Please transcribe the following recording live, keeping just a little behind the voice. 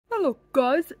Hello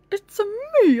guys, it's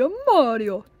me,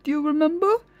 Mario. Do you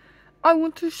remember? I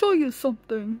want to show you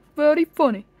something very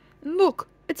funny. And look,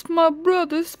 it's my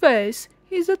brother's face.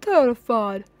 He's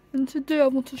terrified. And today I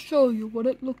want to show you what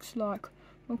it looks like.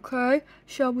 Okay,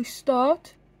 shall we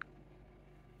start?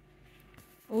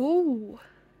 Oh,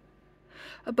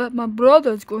 I bet my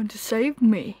brother's going to save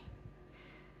me.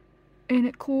 Ain't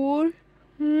it cool?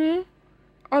 I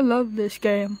love this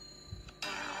game.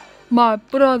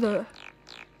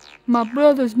 My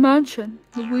brother's mansion,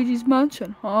 Luigi's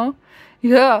mansion, huh?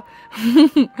 Yeah,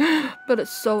 but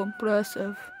it's so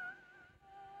impressive.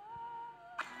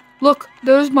 Look,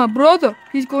 there's my brother.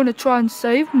 He's going to try and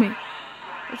save me.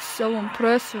 It's so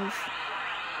impressive.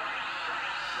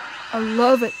 I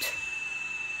love it.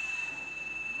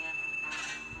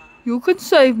 You can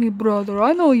save me, brother.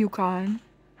 I know you can.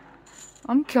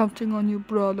 I'm counting on you,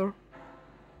 brother.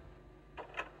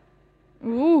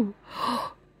 Ooh.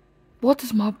 What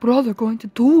is my brother going to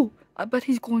do? I bet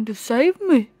he's going to save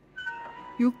me.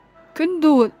 You can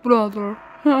do it, brother.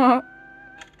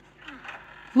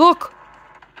 Look.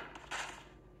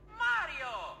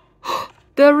 Mario.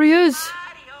 There he is.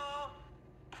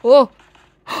 Mario. Oh,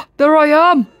 there I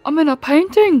am. I'm in a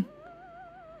painting.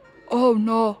 Oh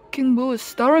no, King Boo is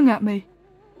staring at me.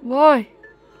 Why?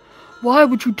 Why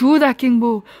would you do that, King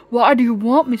Boo? Why do you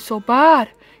want me so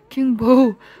bad? King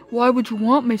Boo, why would you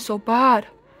want me so bad?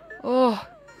 Oh,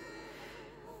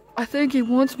 I think he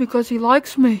wants me because he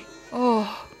likes me.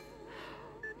 Oh,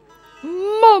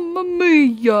 Mamma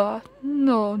Mia!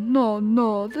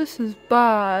 No, this is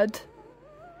bad.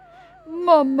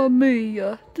 Mamma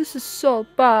Mia, this is so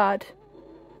bad.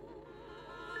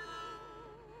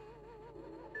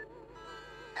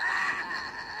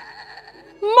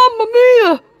 Mamma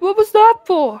Mia! What was that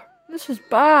for? This is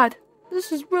bad.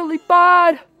 This is really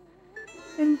bad.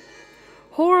 And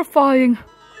horrifying.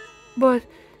 But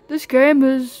this game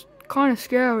is kind of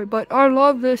scary, but I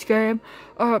love this game.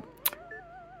 At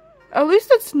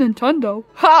least it's Nintendo.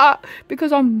 Ha!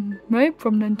 Because I'm made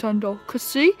from Nintendo. Cause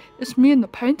see, it's me in the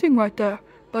painting right there.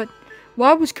 But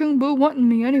why was King Boo wanting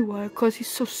me anyway? Cause he's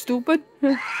so stupid?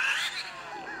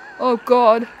 Oh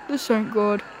god, this ain't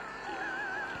good.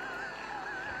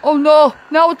 Oh no,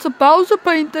 now it's a Bowser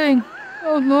painting.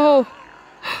 Oh no.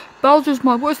 Bowser's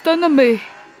my worst enemy.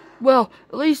 Well,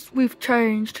 at least we've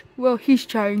changed. Well, he's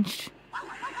changed.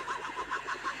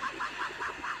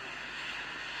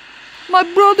 My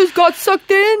brother's got sucked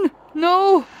in.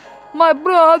 No, my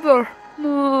brother.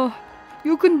 No,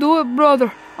 you can do it,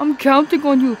 brother. I'm counting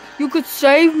on you. You could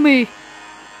save me.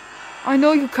 I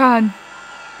know you can.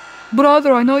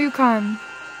 Brother, I know you can.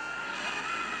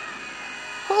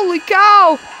 Holy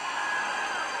cow.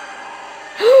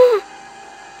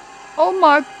 Oh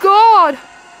my god.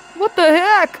 What the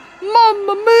heck?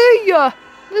 Mamma Mia!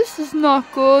 This is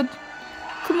not good.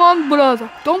 Come on, brother.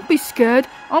 Don't be scared.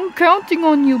 I'm counting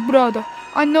on you, brother.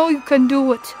 I know you can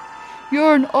do it.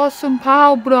 You're an awesome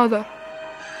pal, brother.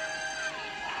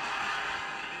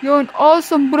 You're an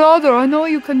awesome brother. I know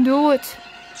you can do it.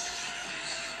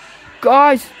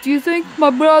 Guys, do you think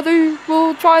my brother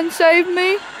will try and save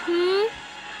me?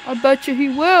 I bet you he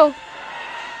will.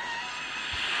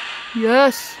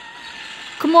 Yes.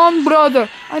 Come on, brother.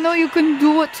 I know you can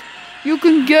do it. You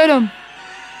can get him.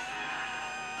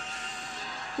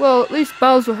 Well, at least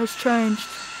Bowser has changed.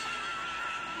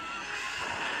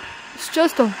 It's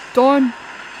just a darn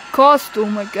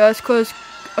costume, I guess, because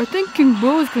I think King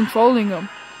Boo is controlling him.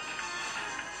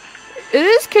 It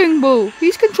is King Boo.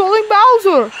 He's controlling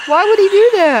Bowser. Why would he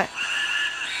do that?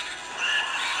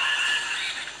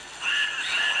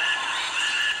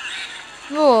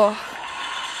 Oh.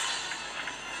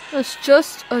 That's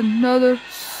just another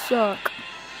suck.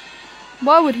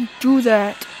 Why would he do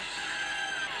that?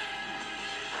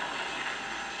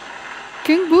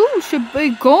 King Boo should be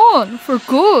gone for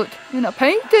good in a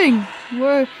painting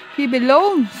where he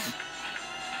belongs.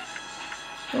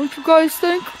 Don't you guys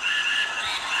think?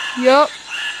 Yep,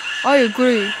 I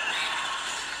agree.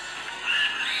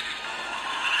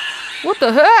 What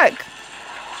the heck?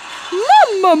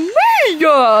 Mamma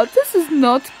Mia! This is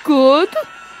not good.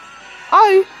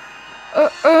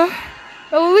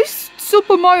 At least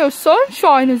Super Mario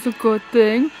Sunshine is a good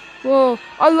thing. Well,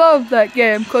 I love that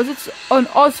game because it's an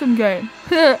awesome game.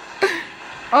 I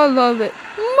love it.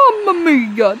 Mamma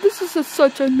Mia, this is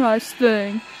such a nice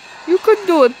thing. You can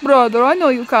do it, brother. I know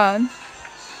you can.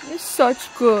 It's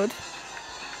such good.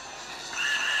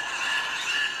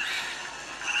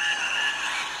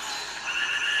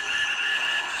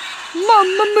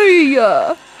 Mamma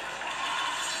Mia!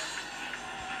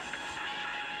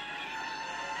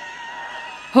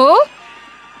 Huh?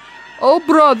 Oh,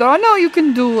 brother, I know you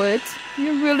can do it.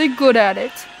 You're really good at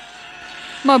it.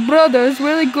 My brother's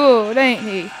really good, ain't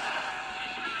he?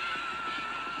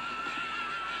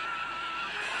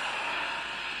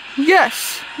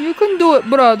 Yes, you can do it,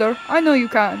 brother. I know you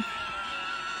can.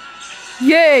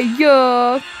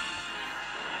 Yeah.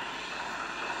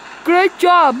 Great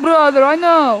job, brother, I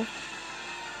know.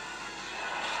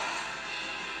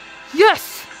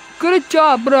 Yes, good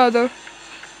job, brother.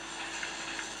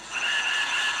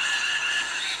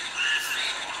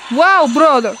 Wow,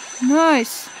 brother,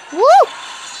 nice. Woo!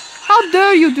 How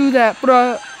dare you do that,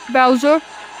 Bowser?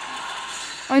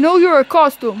 I know you're a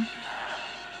costume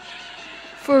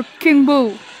for King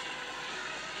Boo.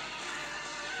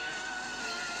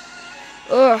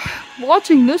 Ugh,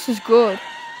 watching this is good,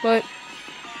 but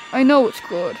I know it's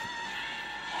good.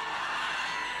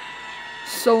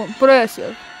 So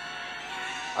impressive.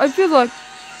 I think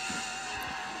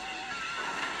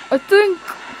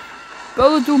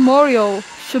Bowser Mario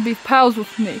should be pals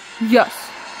with me. Yes.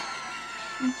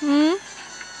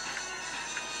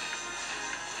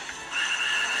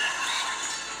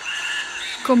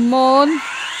 Come on.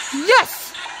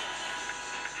 Yes!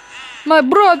 My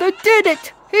brother did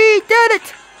it! He did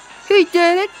it! He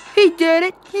did it! He did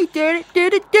it! He did it!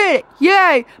 Did it!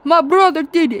 Yay! My brother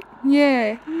did it!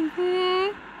 Yeah.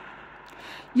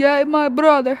 Yeah, my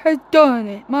brother has done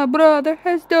it. My brother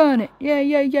has done it.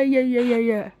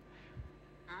 Yeah.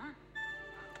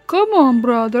 Come on,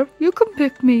 brother. You can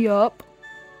pick me up.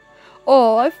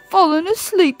 Oh, I've fallen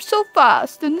asleep so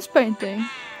fast in this painting.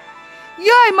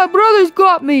 Yay, my brother's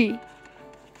got me.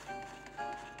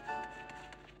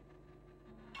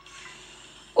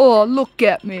 Oh, look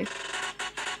at me.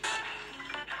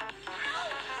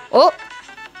 Oh.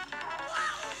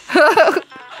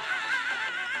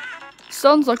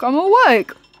 Sounds like I'm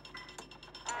awake.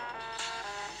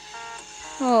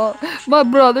 Oh, my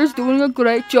brother's doing a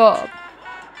great job.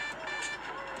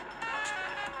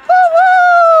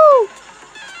 Woo-hoo!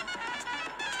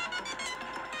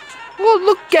 Oh,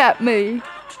 look at me.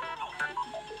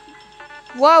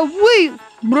 Wow,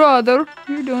 brother,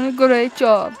 you're doing a great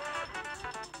job.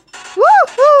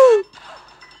 Woo-hoo!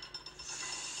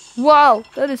 Wow,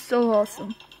 that is so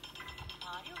awesome.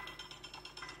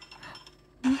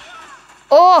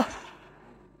 Oh!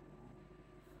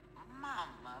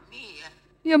 Mamma mia!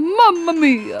 Yeah, mamma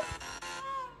mia!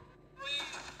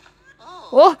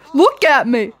 Oh, look at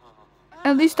me!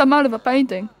 At least I'm out of a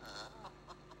painting.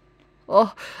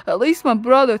 Oh, at least my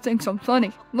brother thinks I'm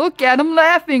funny. Look at him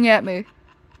laughing at me.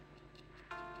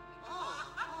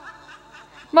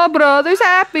 My brother's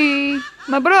happy.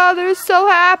 My brother is so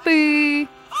happy.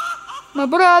 My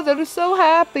brother is so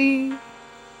happy.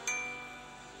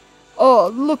 Oh,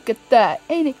 look at that.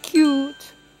 Ain't it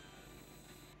cute?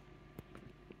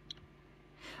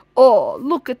 Oh,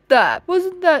 look at that.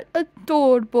 Wasn't that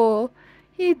adorable?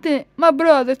 My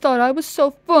brother thought I was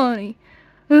so funny.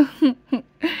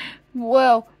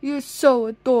 Well, you're so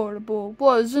adorable,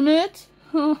 wasn't it?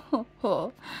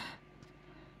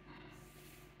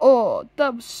 Oh,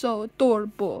 that was so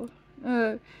adorable.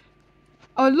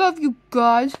 I love you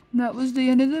guys. That was the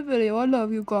end of the video. I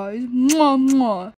love you guys. Mwah, mwah.